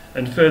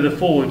 and further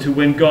forward to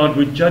when God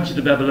would judge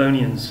the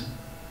Babylonians.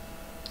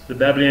 The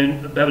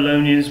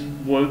Babylonians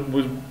were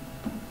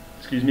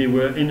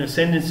in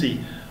ascendancy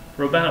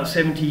for about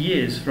 70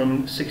 years,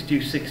 from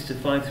 626 to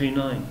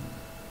 539,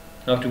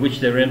 after which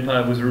their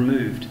empire was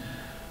removed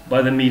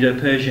by the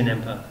Medo-Persian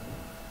Empire.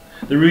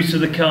 The roots of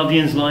the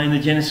Chaldeans lie in the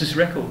Genesis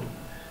record,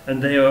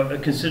 and they are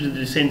considered the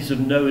descendants of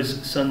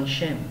Noah's son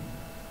Shem.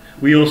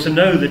 We also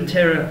know that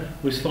Terah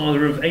was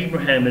father of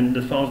Abraham, and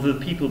the father of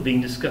the people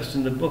being discussed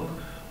in the book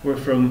were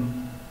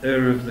from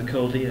Ur of the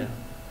Chaldea.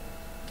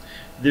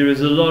 There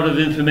is a lot of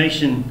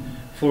information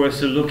for us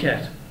to look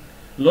at.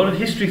 A lot of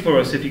history for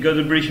us, if you go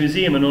to the British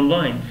Museum and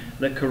online,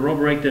 that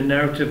corroborate the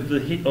narrative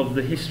of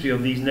the history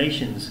of these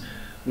nations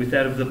with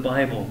that of the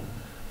Bible,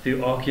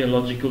 through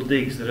archaeological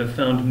digs that have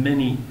found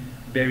many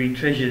buried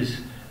treasures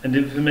and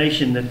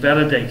information that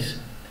validates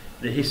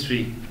the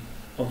history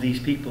of these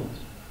peoples.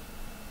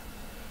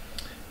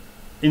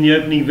 In the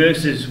opening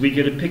verses, we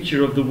get a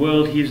picture of the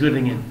world he is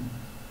living in,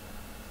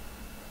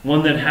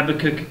 one that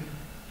Habakkuk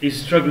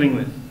is struggling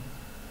with.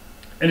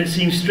 And it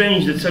seems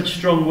strange that such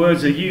strong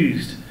words are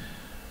used,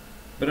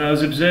 but I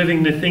was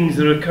observing the things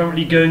that are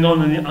currently going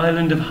on in the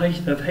island of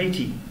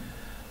Haiti,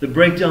 the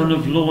breakdown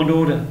of law and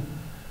order,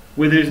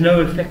 where there is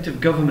no effective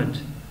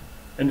government,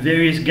 and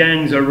various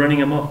gangs are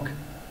running amok,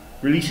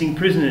 releasing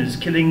prisoners,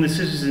 killing the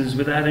citizens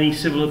without any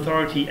civil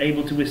authority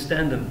able to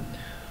withstand them,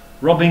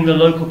 robbing the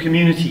local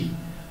community,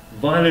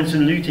 violence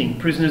and looting.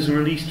 Prisoners are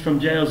released from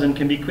jails, and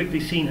can be quickly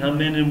seen how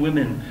men and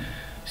women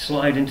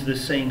slide into the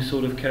same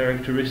sort of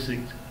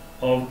characteristics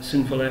of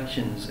sinful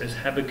actions as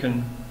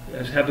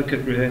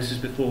Habakkuk rehearses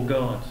before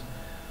God,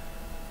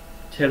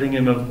 telling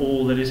him of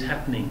all that is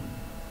happening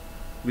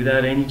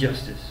without any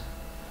justice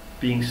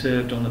being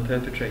served on the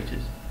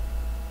perpetrators.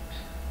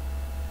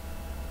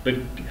 But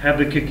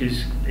Habakkuk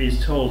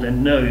is told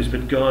and knows,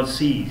 but God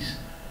sees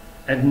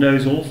and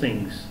knows all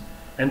things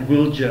and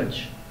will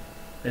judge,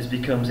 as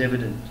becomes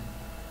evident.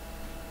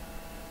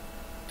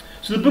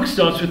 So the book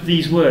starts with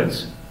these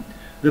words: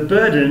 the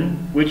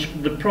burden which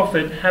the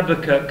prophet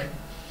Habakkuk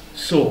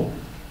saw.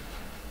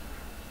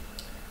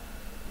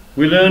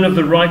 We learn of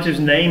the writer's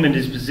name and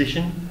his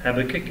position,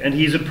 Habakkuk, and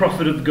he is a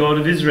prophet of the God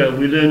of Israel.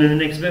 We learn in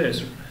the next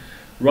verse,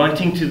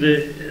 writing to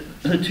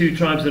the two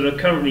tribes that are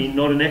currently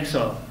not in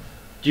exile,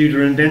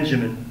 Judah and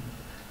Benjamin,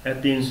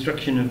 at the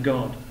instruction of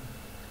God.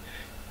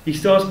 He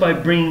starts by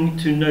bringing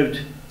to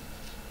note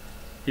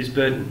his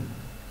burden.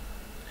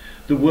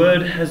 The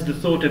word has the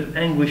thought of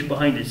anguish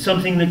behind it,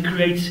 something that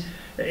creates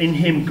in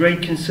him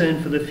great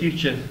concern for the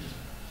future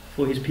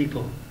for his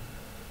people.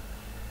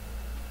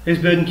 His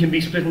burden can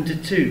be split into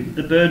two: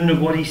 the burden of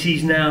what he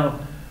sees now,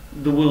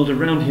 the world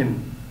around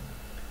him;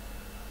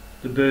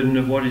 the burden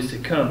of what is to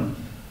come,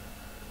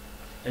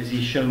 as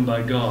he's shown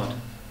by God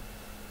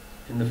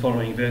in the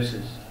following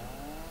verses.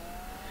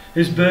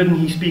 His burden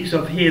he speaks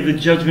of here, the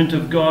judgment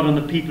of God on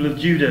the people of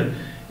Judah,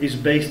 is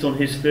based on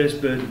his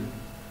first burden.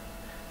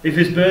 If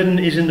his burden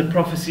is in the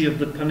prophecy of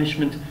the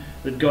punishment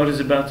that God is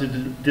about to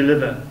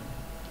deliver,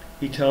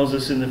 he tells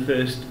us in the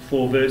first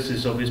 4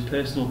 verses of his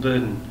personal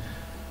burden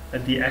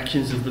at the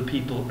actions of the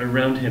people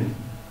around him.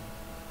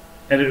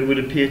 And it would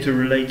appear to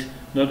relate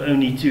not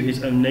only to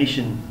his own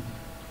nation,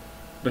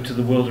 but to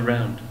the world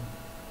around.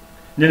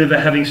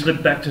 Nineveh, having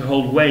slipped back to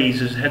old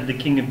ways, as had the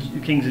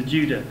kings of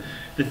Judah,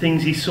 the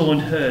things he saw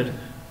and heard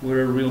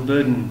were a real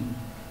burden,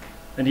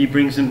 and he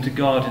brings them to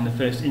God in the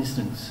first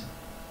instance.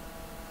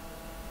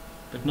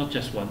 But not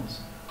just once.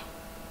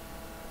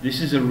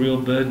 This is a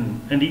real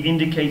burden, and he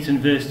indicates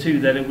in verse 2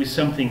 that it was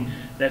something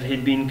that he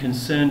had been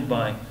concerned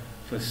by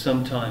for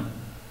some time.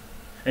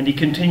 And he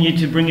continued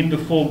to bring it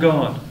before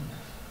God.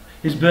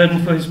 His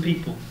burden for his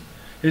people,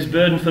 his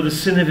burden for the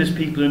sin of his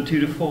people in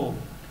 2-4,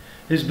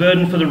 his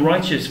burden for the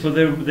righteous, for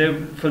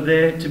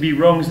there to be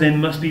wrongs, there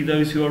must be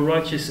those who are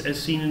righteous,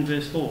 as seen in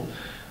verse 4,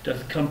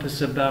 doth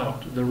compass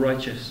about the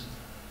righteous.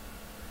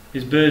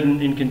 His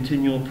burden in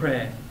continual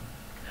prayer: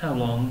 how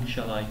long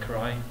shall I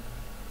cry?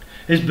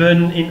 His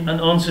burden in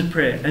unanswered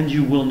prayer: and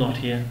you will not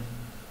hear.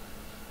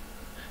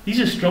 These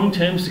are strong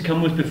terms to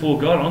come with before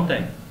God, aren't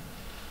they?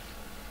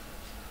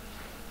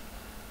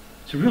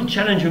 It's a real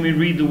challenge when we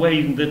read the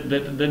way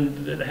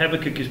that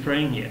Habakkuk is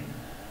praying here.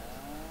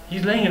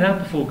 He's laying it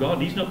out before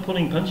God. He's not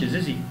pulling punches,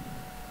 is he?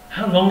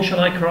 How long shall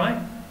I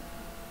cry?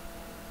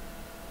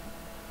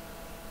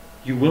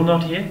 You will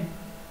not hear?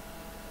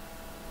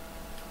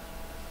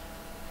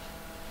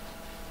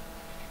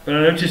 But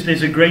I notice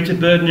there's a greater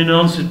burden in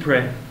answered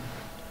prayer.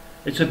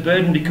 It's a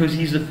burden because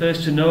he's the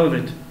first to know of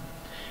it.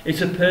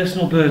 It's a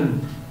personal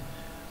burden.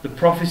 The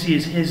prophecy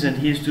is his, and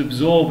he is to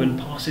absorb and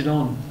pass it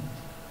on.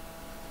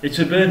 It's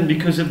a burden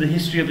because of the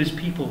history of his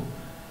people.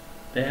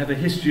 They have a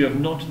history of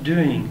not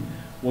doing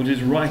what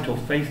is right or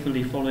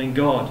faithfully following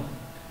God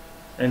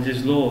and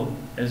his law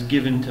as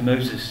given to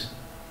Moses.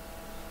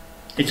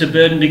 It's a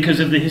burden because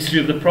of the history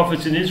of the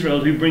prophets in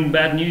Israel who bring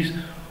bad news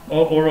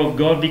or of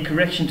godly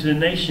correction to the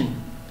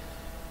nation.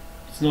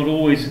 It's not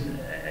always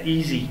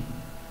easy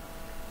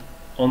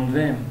on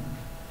them.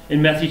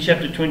 In Matthew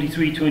chapter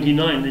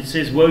 23:29 it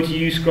says, "Woe to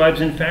you,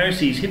 scribes and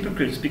Pharisees,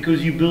 hypocrites,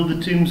 because you build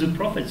the tombs of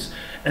prophets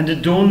and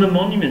adorn the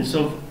monuments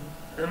of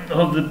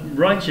the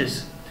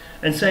righteous,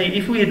 and say,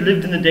 if we had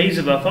lived in the days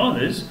of our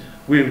fathers,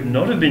 we would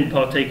not have been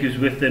partakers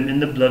with them in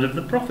the blood of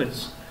the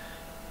prophets.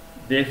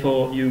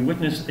 Therefore you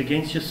witness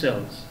against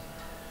yourselves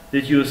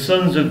that you are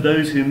sons of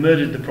those who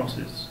murdered the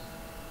prophets.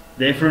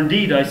 Therefore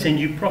indeed I send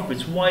you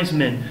prophets, wise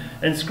men,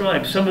 and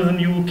scribes. Some of them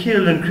you will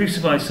kill and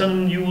crucify, some of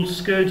them you will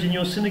scourge in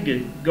your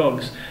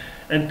synagogues,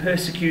 and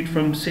persecute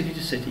from city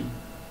to city,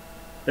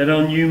 that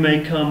on you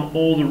may come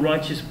all the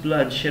righteous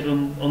blood shed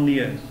on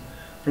the earth,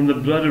 from the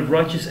blood of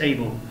righteous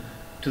Abel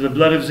to the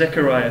blood of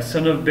Zechariah,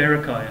 son of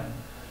Berechiah,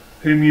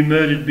 whom you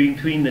murdered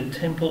between the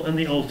temple and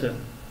the altar.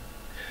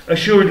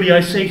 Assuredly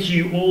I say to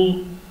you,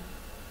 all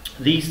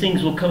these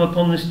things will come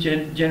upon this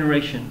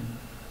generation.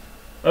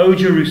 O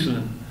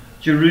Jerusalem,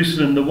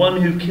 Jerusalem, the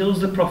one who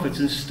kills the prophets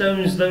and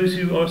stones those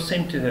who are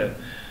sent to her.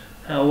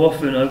 How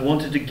often I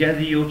wanted to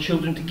gather your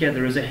children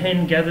together as a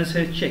hen gathers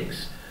her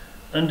chicks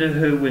under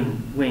her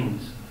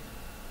wings,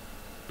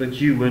 but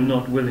you were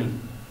not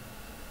willing.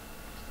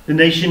 The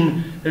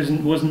nation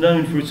was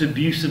known for its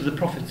abuse of the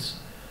prophets,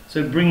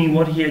 so bringing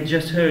what he had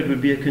just heard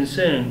would be a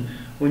concern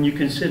when you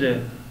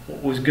consider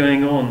what was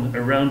going on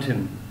around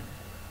him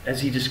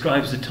as he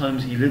describes the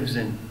times he lives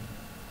in.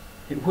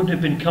 It wouldn't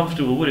have been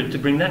comfortable, would it, to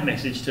bring that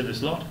message to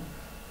this lot?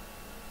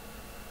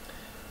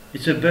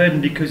 It's a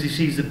burden because he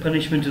sees the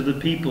punishment of the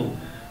people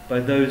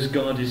by those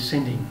God is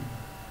sending,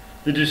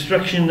 the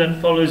destruction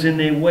that follows in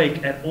their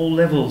wake at all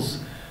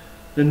levels,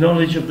 the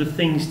knowledge of the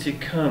things to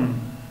come,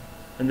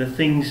 and the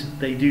things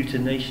they do to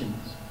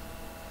nations.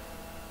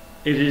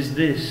 It is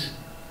this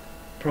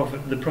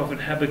the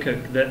prophet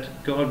Habakkuk,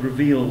 that God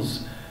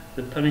reveals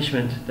the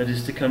punishment that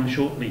is to come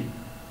shortly,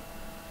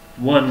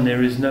 one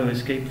there is no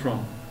escape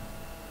from.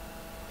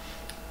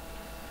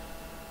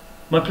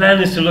 My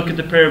plan is to look at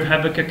the prayer of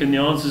Habakkuk and the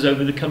answers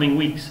over the coming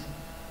weeks.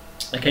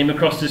 I came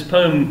across this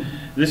poem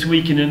this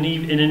week in an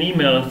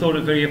email and thought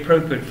it very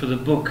appropriate for the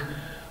book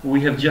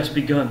we have just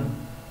begun.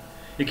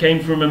 It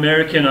came from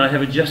America, and I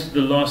have adjusted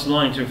the last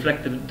line to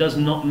reflect that it does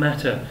not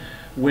matter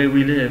where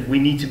we live. We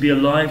need to be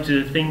alive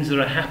to the things that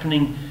are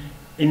happening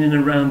in and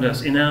around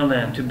us, in our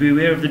land, to be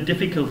aware of the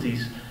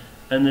difficulties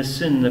and the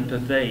sin that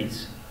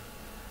pervades,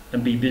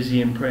 and be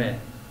busy in prayer.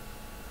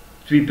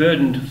 To be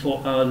burdened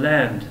for our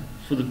land,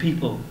 for the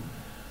people,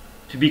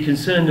 to be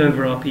concerned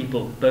over our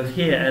people, both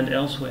here and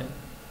elsewhere.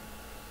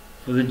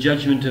 For the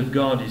judgment of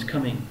God is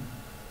coming,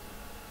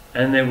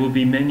 and there will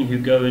be many who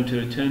go into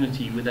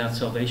eternity without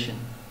salvation.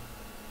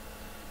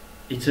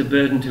 It's a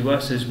burden to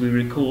us as we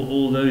recall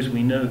all those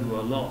we know who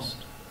are lost,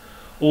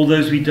 all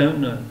those we don't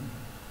know,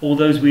 all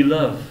those we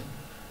love,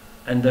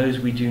 and those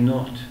we do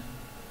not.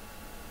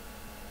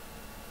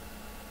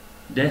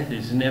 Death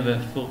is never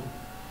full.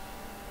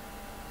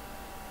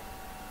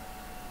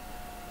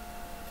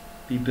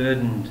 Be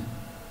burdened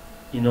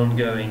in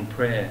ongoing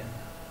prayer,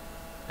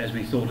 as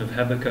we thought of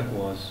Habakkuk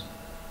was.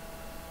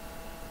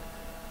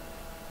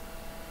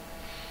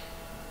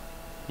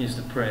 Here's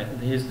the prayer.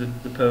 Here's the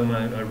poem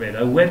I read.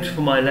 I wept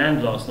for my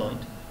land last night.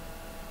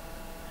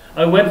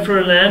 I wept for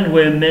a land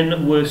where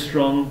men were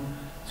strong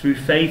through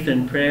faith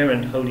and prayer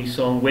and holy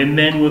song, where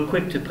men were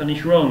quick to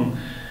punish wrong,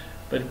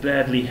 but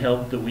gladly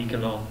helped the weak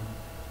along.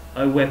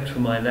 I wept for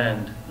my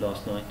land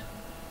last night.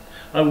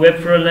 I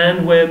wept for a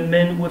land where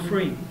men were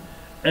free,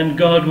 and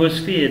God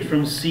was feared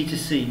from sea to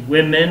sea,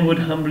 where men would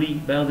humbly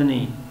bow the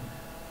knee,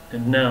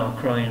 and now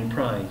cry in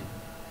pride,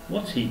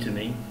 what's he to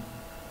me?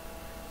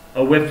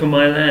 I wept for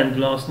my land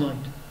last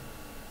night.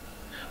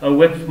 I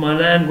wept for my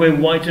land where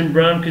white and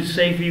brown could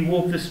safely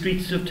walk the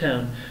streets of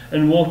town,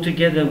 and walk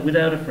together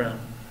without a frown,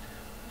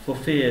 for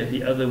fear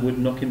the other would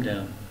knock him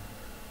down.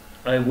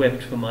 I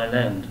wept for my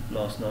land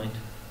last night.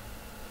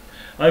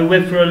 I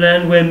wept for a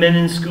land where men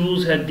in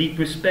schools had deep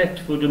respect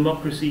for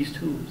democracy's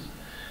tools,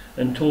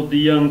 and taught the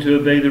young to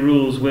obey the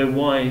rules, where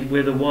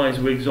the wise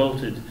were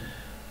exalted,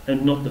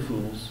 and not the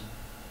fools.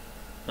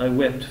 I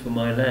wept for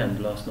my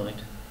land last night.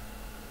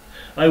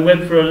 I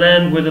wept for a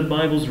land where the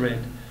Bible's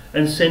read,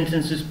 and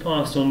sentences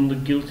passed on the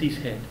guilty's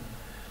head,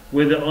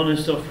 where the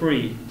honest are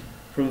free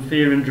from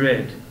fear and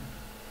dread,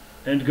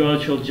 and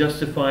God shall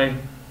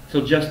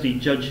justly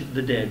judge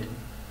the dead.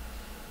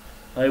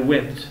 I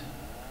wept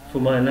for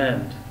my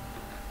land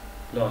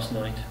last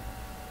night.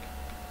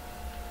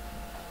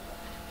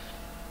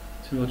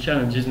 It's a real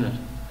challenge, isn't it?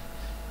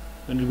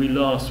 When did we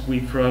last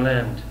weep for our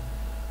land?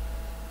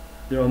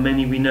 There are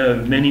many we know,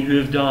 many who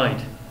have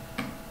died,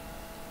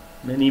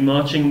 many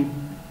marching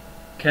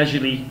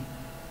casually,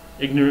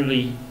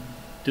 ignorantly,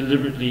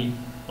 deliberately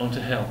onto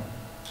hell.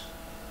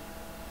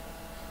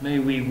 May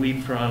we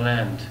weep for our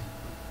land.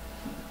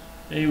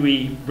 May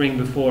we bring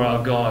before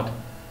our God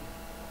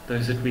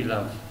those that we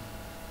love,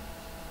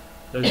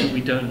 those that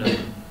we don't know,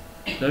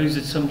 those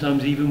that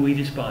sometimes even we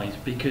despise,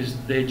 because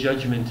their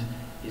judgment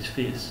is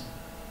fierce.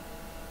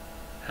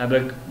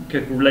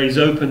 Habakkuk lays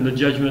open the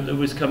judgment that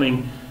was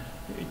coming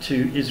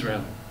to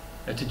Israel,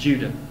 to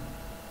Judah.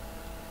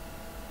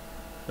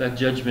 That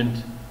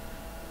judgment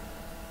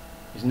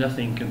is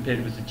nothing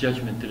compared with the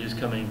judgment that is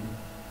coming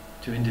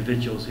to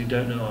individuals who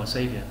don't know our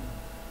Saviour.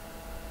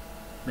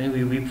 May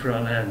we weep for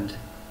our land.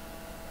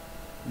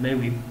 May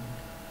we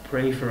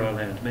pray for our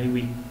land. May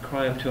we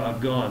cry up to our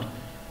God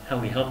how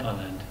we help our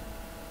land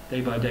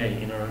day by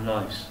day in our own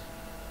lives.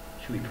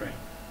 Shall we pray?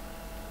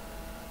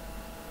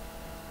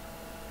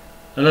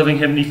 Our loving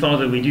Heavenly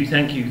Father, we do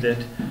thank you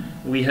that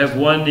We have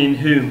one in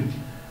whom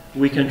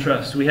we can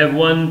trust. We have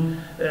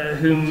one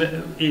whom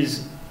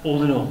is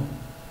all in all.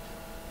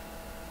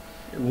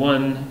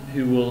 One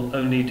who will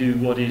only do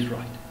what is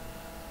right.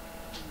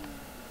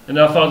 And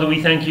our Father,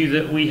 we thank you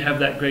that we have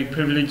that great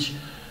privilege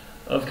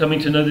of coming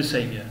to know the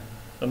Saviour,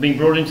 of being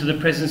brought into the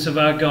presence of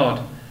our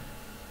God.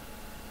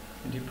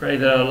 And we pray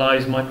that our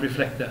lives might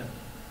reflect that.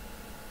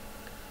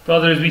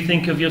 Father, as we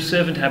think of your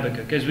servant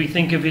Habakkuk, as we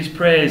think of his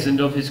prayers and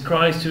of his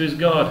cries to his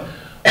God,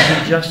 of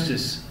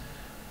injustice,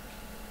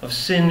 of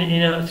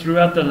sin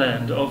throughout the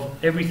land, of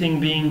everything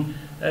being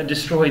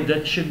destroyed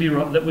that should be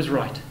right, that was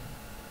right,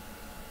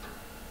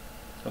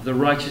 of the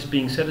righteous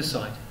being set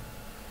aside.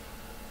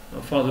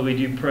 Oh, Father, we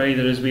do pray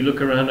that as we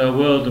look around our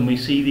world and we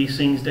see these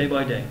things day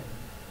by day,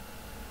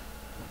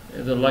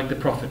 that like the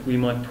prophet we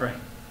might pray,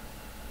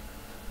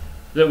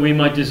 that we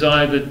might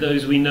desire that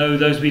those we know,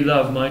 those we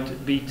love,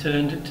 might be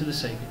turned to the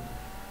Saviour.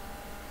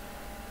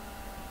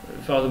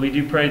 Father, we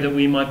do pray that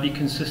we might be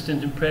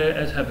consistent in prayer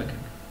as Habakkuk,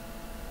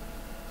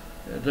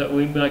 that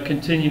we might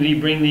continually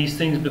bring these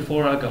things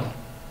before our God,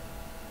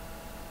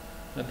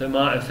 that they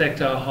might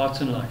affect our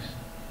hearts and lives.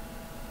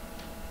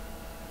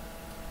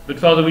 But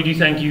Father, we do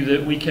thank you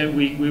that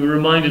we were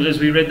reminded as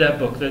we read that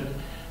book that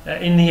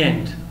in the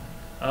end,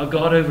 our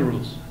God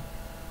overrules.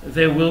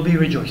 There will be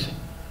rejoicing.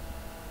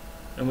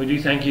 And we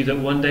do thank you that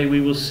one day we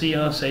will see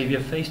our Saviour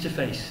face to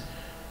face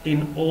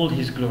in all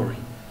his glory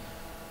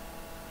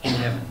in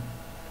heaven.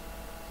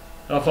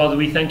 Our Father,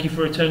 we thank you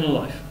for eternal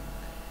life.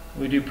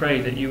 We do pray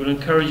that you will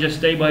encourage us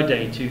day by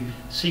day to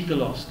seek the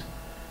lost,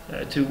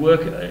 to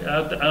work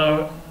out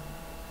our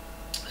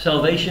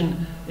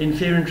salvation in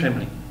fear and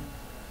trembling,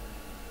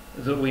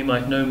 that we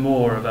might know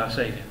more of our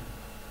Saviour,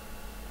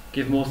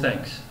 give more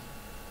thanks,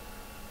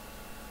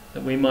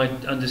 that we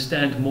might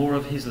understand more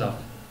of his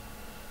love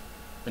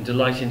and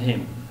delight in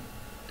him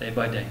day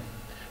by day.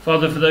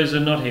 Father, for those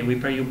that are not here, we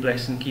pray you'll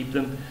bless and keep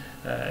them,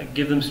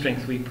 give them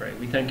strength, we pray.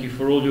 We thank you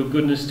for all your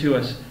goodness to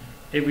us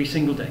every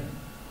single day.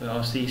 We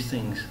ask these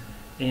things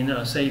in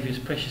our Saviour's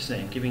precious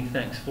name, giving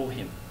thanks for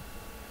him.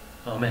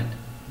 Amen.